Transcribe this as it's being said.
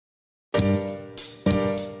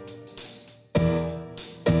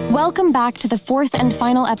Welcome back to the fourth and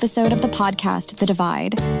final episode of the podcast, The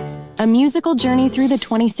Divide, a musical journey through the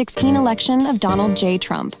 2016 election of Donald J.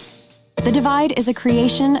 Trump. The Divide is a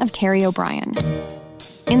creation of Terry O'Brien.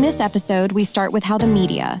 In this episode, we start with how the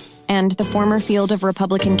media and the former field of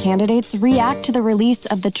Republican candidates react to the release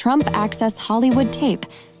of the Trump Access Hollywood tape.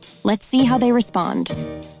 Let's see how they respond.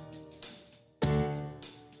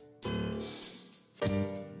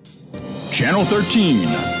 Channel 13,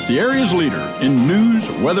 the area's leader in news,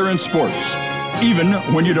 weather, and sports, even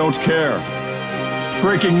when you don't care.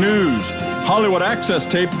 Breaking news, Hollywood Access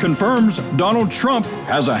tape confirms Donald Trump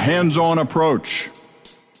has a hands-on approach.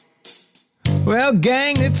 Well,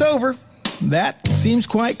 gang, it's over. That seems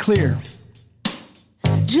quite clear.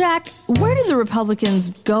 Jack, where do the Republicans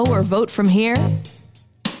go or vote from here?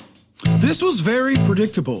 This was very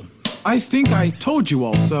predictable. I think I told you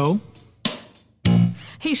all so.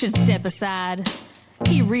 He should step aside.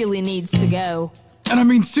 He really needs to go. And I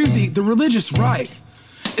mean, Susie, the religious right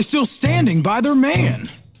is still standing by their man.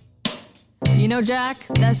 You know, Jack,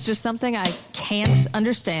 that's just something I can't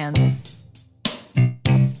understand.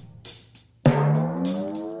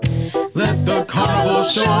 Let the carnival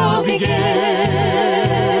show begin.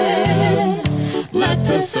 Let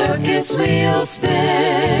the circus wheel spin.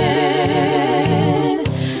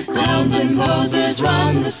 Clowns and posers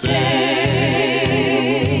run the stage.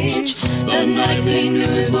 The nightly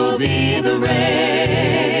news will be the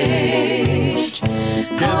rage.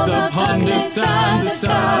 Get the pundits and the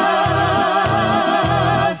staff.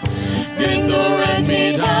 Get the red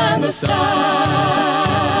meat and the stats.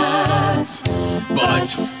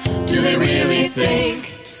 But do they really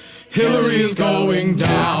think Hillary is going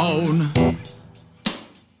down?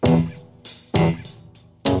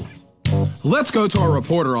 Let's go to our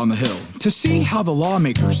reporter on the Hill to see how the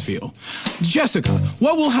lawmakers feel. Jessica,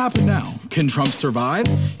 what will happen now? Can Trump survive?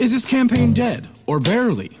 Is his campaign dead or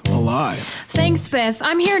barely alive? Thanks, Biff.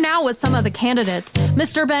 I'm here now with some of the candidates.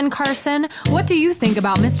 Mr. Ben Carson, what do you think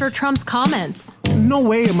about Mr. Trump's comments? No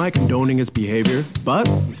way am I condoning his behavior, but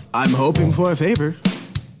I'm hoping for a favor.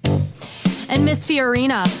 And Miss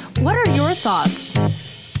Fiorina, what are your thoughts?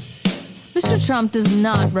 Mr. Trump does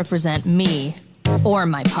not represent me or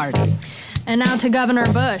my party. And now to Governor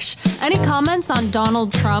Bush. Any comments on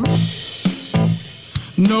Donald Trump?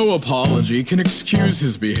 No apology can excuse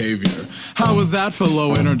his behavior. How was that for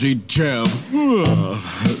low-energy Jeb?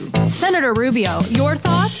 Senator Rubio, your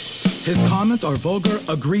thoughts? His comments are vulgar,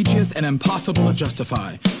 egregious, and impossible to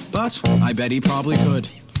justify. But I bet he probably could.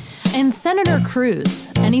 And Senator Cruz,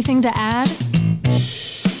 anything to add?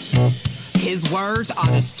 His words are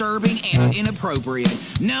disturbing and inappropriate.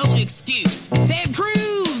 No excuse. Ted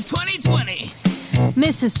Cruz, 2020.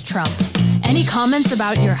 Mrs. Trump, any comments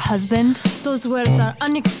about your husband? Those words are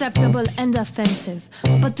unacceptable and offensive,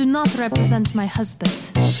 but do not represent my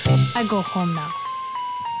husband. I go home now.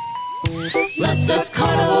 Let this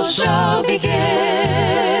carnival show begin.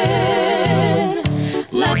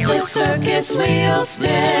 Let the circus wheel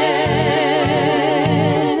spin.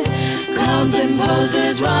 Clowns and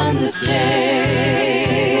posers run the stage.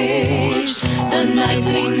 The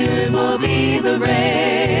nightly news will be the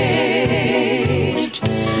rage.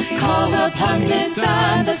 Call the pundits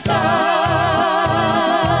and the staff.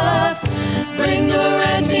 Bring the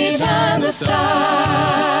red meat and the stats.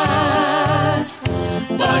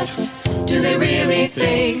 But do they really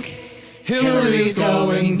think Hillary's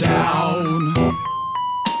going down?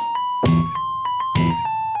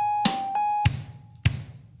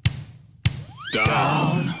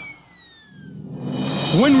 Down.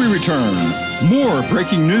 When we return, more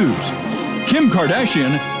breaking news. Kim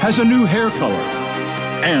Kardashian has a new hair color,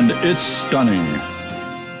 and it's stunning.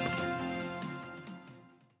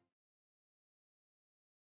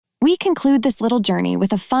 We conclude this little journey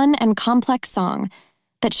with a fun and complex song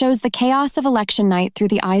that shows the chaos of election night through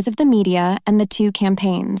the eyes of the media and the two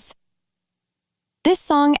campaigns. This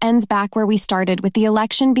song ends back where we started, with the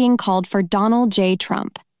election being called for Donald J.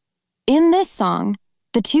 Trump. In this song,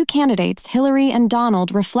 the two candidates, Hillary and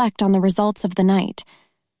Donald, reflect on the results of the night.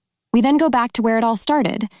 We then go back to where it all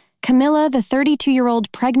started, Camilla, the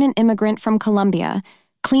 32-year-old pregnant immigrant from Colombia,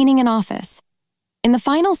 cleaning an office. In the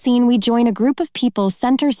final scene, we join a group of people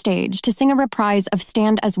center stage to sing a reprise of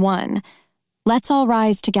Stand as One. Let's all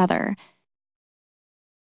rise together.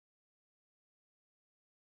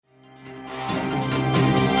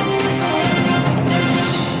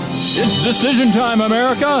 It's decision time,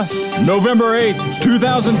 America! November 8th,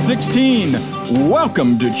 2016.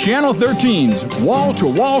 Welcome to Channel 13's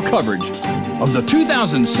wall-to-wall coverage of the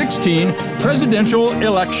 2016 presidential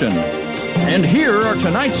election. And here are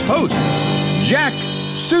tonight's hosts, Jack,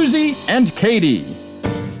 Susie, and Katie.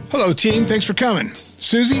 Hello, team. Thanks for coming.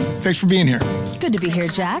 Susie, thanks for being here. Good to be here,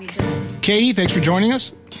 Jack. Katie, thanks for joining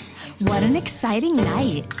us. What an exciting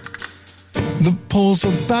night. The poll's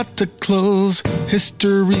about to close.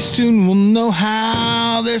 History soon will know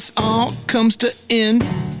how this all comes to end.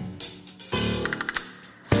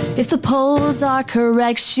 If the polls are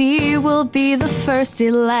correct, she will be the first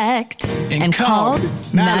elect and called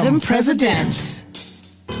Madam President.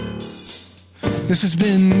 This has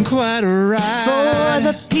been quite a ride. For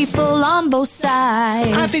the people on both sides.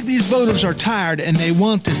 I think these voters are tired and they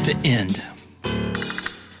want this to end.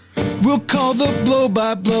 We'll call the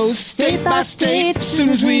blow-by-blow, state by state, as soon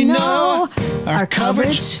as we know. Our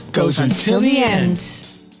coverage goes until the end.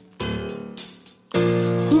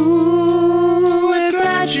 Ooh, we're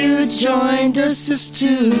glad you joined us this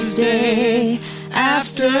Tuesday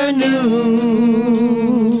afternoon.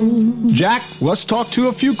 Jack, let's talk to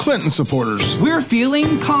a few Clinton supporters. We're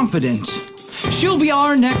feeling confident. She'll be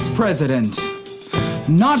our next president.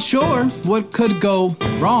 Not sure what could go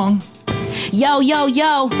wrong. Yo, yo,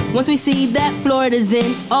 yo, once we see that Florida's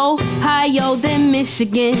in Ohio, then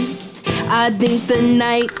Michigan, I think the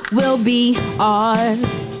night will be ours.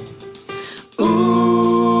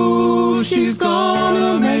 Ooh, she's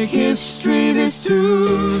gonna make history this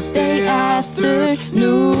Tuesday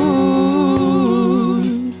afternoon.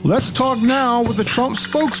 Let's talk now with the Trump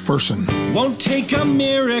spokesperson. Won't take a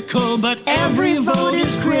miracle, but every vote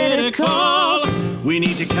is critical. We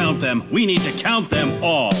need to count them. We need to count them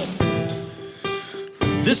all.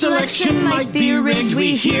 This election might be rigged.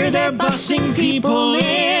 We hear they're bussing people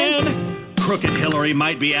in. Crooked Hillary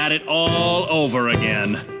might be at it all over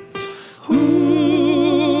again.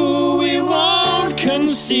 Ooh, we won't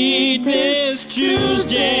concede this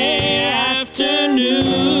Tuesday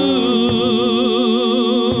afternoon.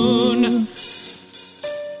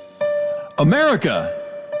 America,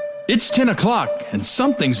 it's 10 o'clock and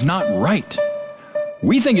something's not right.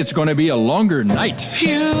 We think it's going to be a longer night.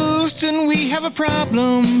 Houston, we have a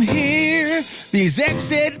problem here. These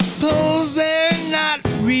exit polls, they're not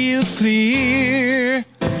real clear.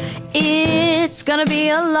 It's gonna be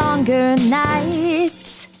a longer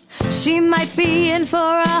night. She might be in for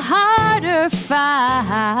a harder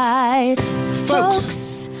fight.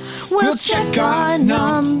 Folks, we'll check our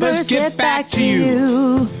numbers, get back to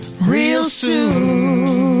you real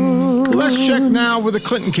soon. Let's check now with the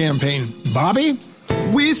Clinton campaign. Bobby?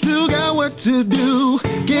 We still got work to do.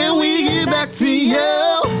 Can we get back to you?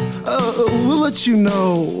 We'll let you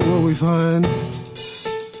know what we find.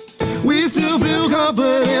 We still feel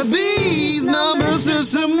confident these numbers are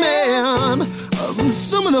some man.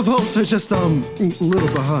 Some of the votes are just a little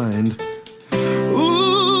behind.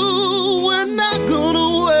 Ooh, we're not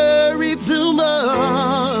gonna worry too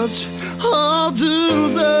much. I'll do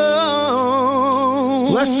so.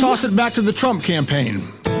 Let's toss it back to the Trump campaign.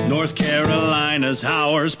 North Carolina's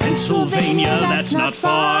ours, Pennsylvania, that's not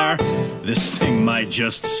far. This thing might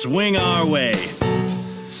just swing our way.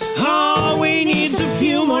 All we need's a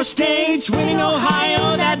few more states. Winning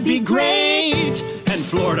Ohio, that'd be great. And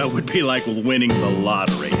Florida would be like winning the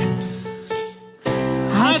lottery.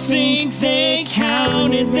 I think they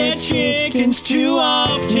counted their chickens too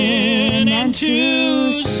often and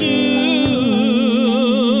too soon.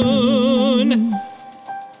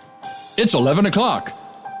 It's 11 o'clock.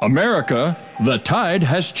 America, the tide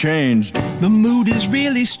has changed. The mood is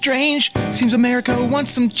really strange. Seems America wants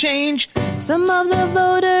some change. Some of the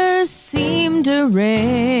voters seem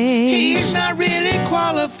deranged. He's not really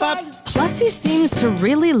qualified. Plus, he seems to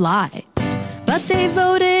really lie. But they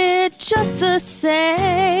voted just the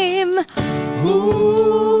same.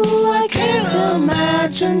 Ooh, I can't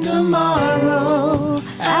imagine tomorrow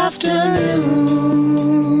afternoon.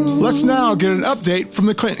 Let's now get an update from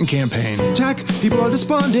the Clinton campaign. Jack, people are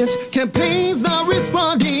despondent. Campaign's not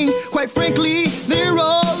responding. Quite frankly, they're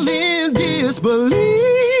all in disbelief.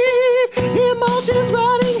 Emotions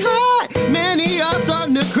running high. Many are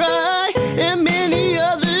starting to cry. And many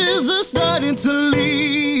others are starting to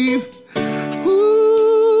leave.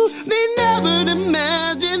 Ooh, they never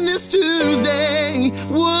imagined this Tuesday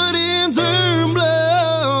wouldn't turn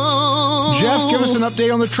blue. Jeff, give us an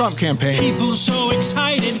update on the Trump campaign. People so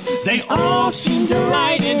excited, they all seem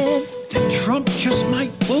delighted that Trump just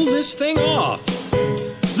might pull this thing off.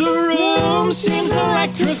 The room seems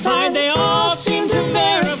electrified, they all seem to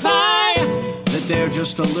verify that they're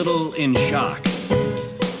just a little in shock.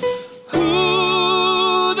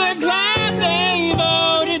 Ooh, they're glad they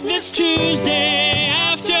voted this Tuesday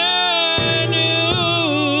afternoon.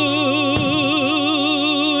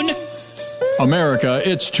 America,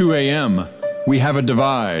 it's 2 a.m. We have a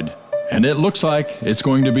divide, and it looks like it's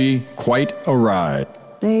going to be quite a ride.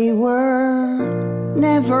 They were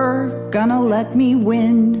never gonna let me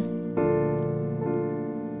win.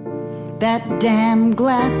 That damn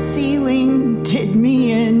glass ceiling did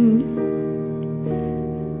me in.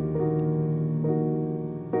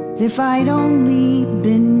 If I'd only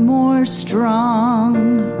been more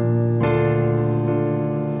strong,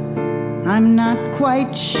 I'm not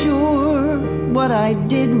quite sure what I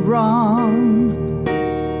did wrong.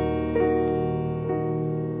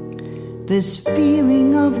 This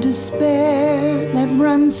feeling of despair that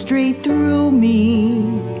runs straight through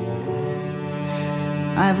me,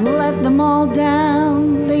 I've let them all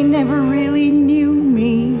down, they never really knew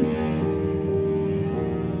me.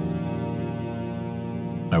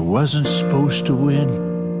 I wasn't supposed to win.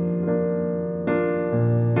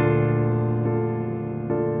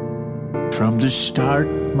 From the start,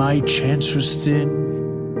 my chance was thin.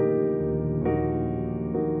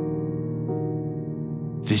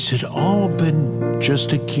 This had all been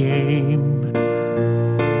just a game.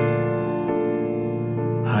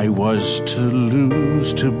 I was to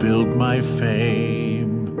lose to build my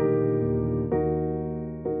fame.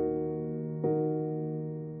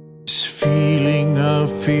 This feeling of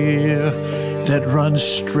fear that runs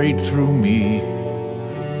straight through me,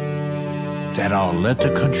 that I'll let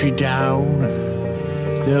the country down,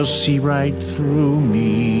 they'll see right through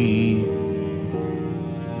me.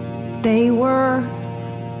 They were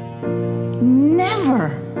never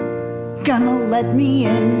gonna let me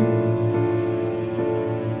in.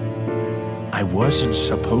 I wasn't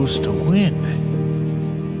supposed to win.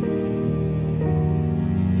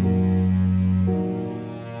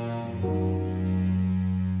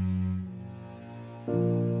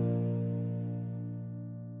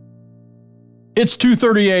 It's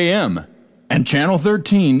 2:30 a.m., and Channel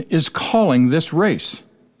 13 is calling this race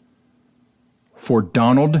for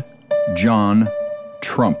Donald John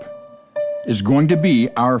Trump is going to be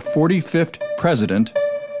our 45th President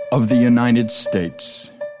of the United States.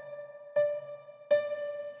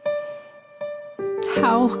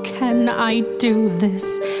 How can I do this?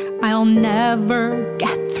 I'll never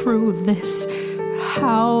get through this.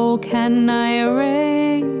 How can I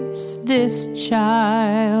raise this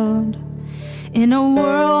child? In a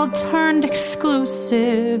world turned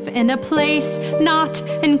exclusive, in a place not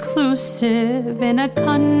inclusive, in a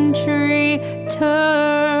country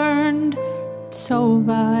turned so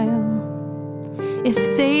vile. If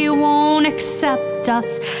they won't accept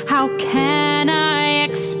us, how can I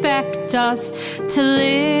expect us to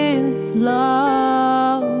live,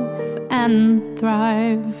 love, and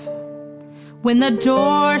thrive? When the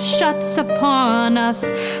door shuts upon us,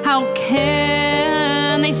 how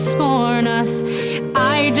can they scorn us?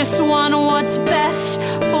 I just want what's best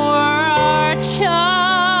for our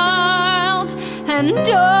child. And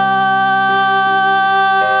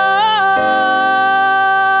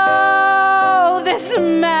oh, this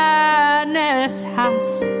madness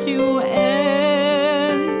has to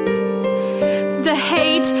end. The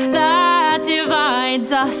hate that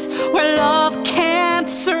divides us, where love can't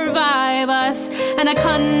survive us, and a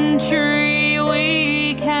country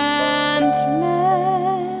we can't mend.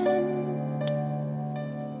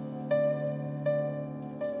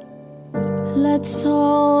 Let's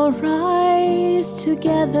all rise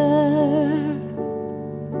together.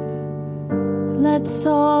 Let's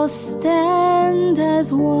all stand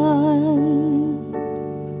as one.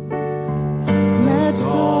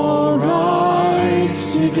 Let's all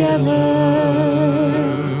rise together.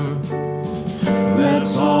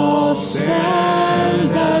 Let's all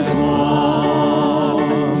stand as one.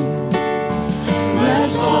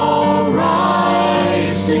 Let's all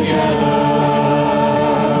rise together.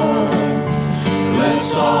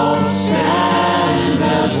 Let's all stand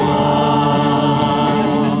as one.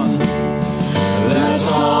 Let's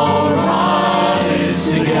all rise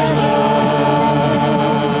together.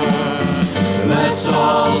 Let's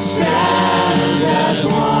all stand as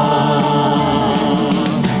one.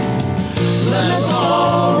 Let's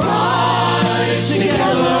all rise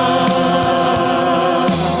together.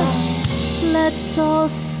 Let's all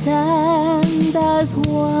stand as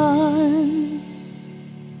one.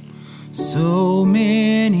 So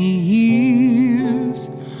many years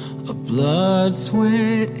of blood,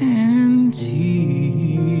 sweat, and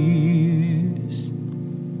tears,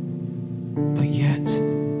 but yet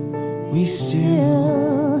we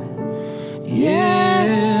still,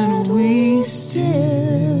 yet we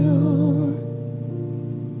still.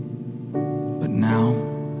 But now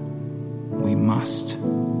we must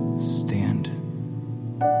stand.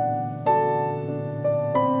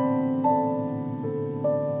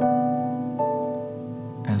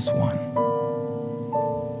 As one.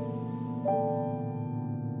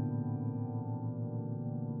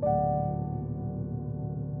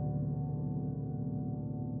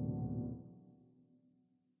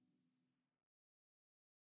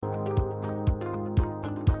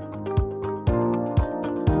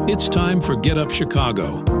 It's time for Get Up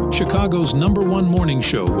Chicago, Chicago's #1 morning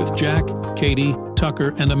show with Jack, Katie,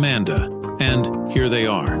 Tucker, and Amanda. And here they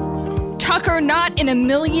are. Tucker, not in a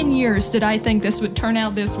million years did I think this would turn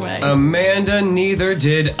out this way. Amanda, neither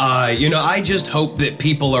did I. I just hope that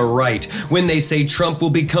people are right when they say Trump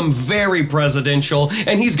will become very presidential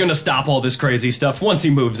and he's gonna stop all this crazy stuff once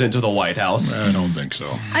he moves into the White House. I don't think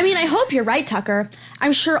so. I mean, I hope you're right, Tucker.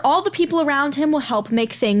 I'm sure all the people around him will help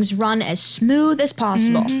make things run as smooth as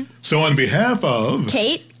possible. Mm-hmm. So on behalf of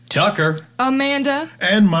Kate, Tucker, Amanda,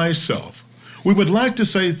 and myself, we would like to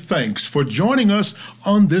say thanks for joining us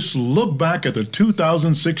on this look back at the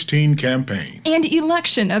 2016 campaign and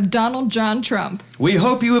election of Donald John Trump. We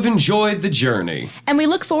hope you have enjoyed the journey. And we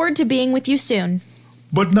look forward to being with you soon.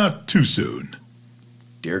 But not too soon.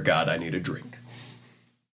 Dear God, I need a drink.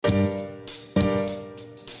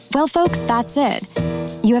 Well, folks, that's it.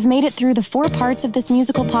 You have made it through the 4 parts of this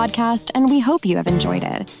musical podcast, and we hope you have enjoyed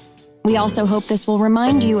it. We also hope this will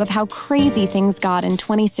remind you of how crazy things got in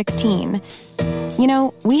 2016.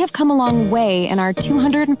 We have come a long way in our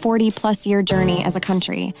 240-plus year journey as a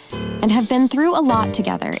country and have been through a lot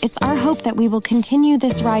together. It's our hope that we will continue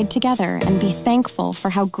this ride together and be thankful for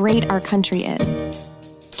how great our country is.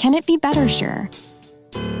 Can it be better? Sure.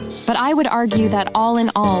 But I would argue that all in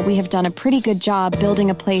all, we have done a pretty good job building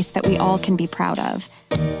a place that we all can be proud of.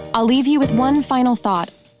 I'll leave you with one final thought.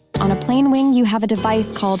 On a plane wing, you have a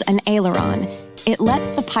device called an aileron. It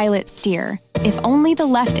lets the pilot steer. If only the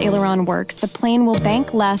left aileron works, the plane will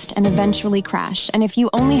bank left and eventually crash. And if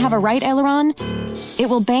you only have a right aileron, it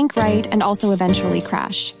will bank right and also eventually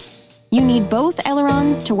crash. You need both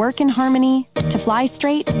ailerons to work in harmony, to fly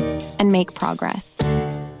straight, and make progress.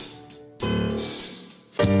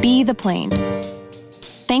 Be the plane.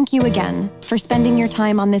 Thank you again for spending your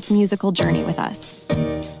time on this musical journey with us.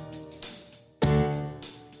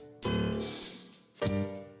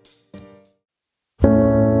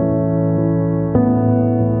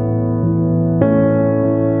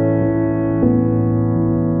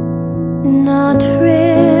 Not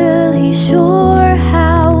really sure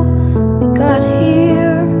how we got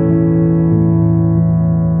here.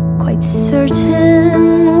 Quite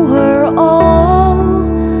certain we're all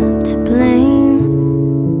to blame.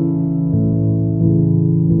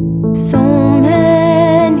 So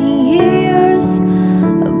many years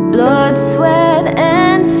of blood, sweat,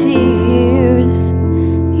 and tears,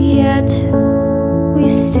 yet we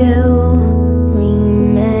still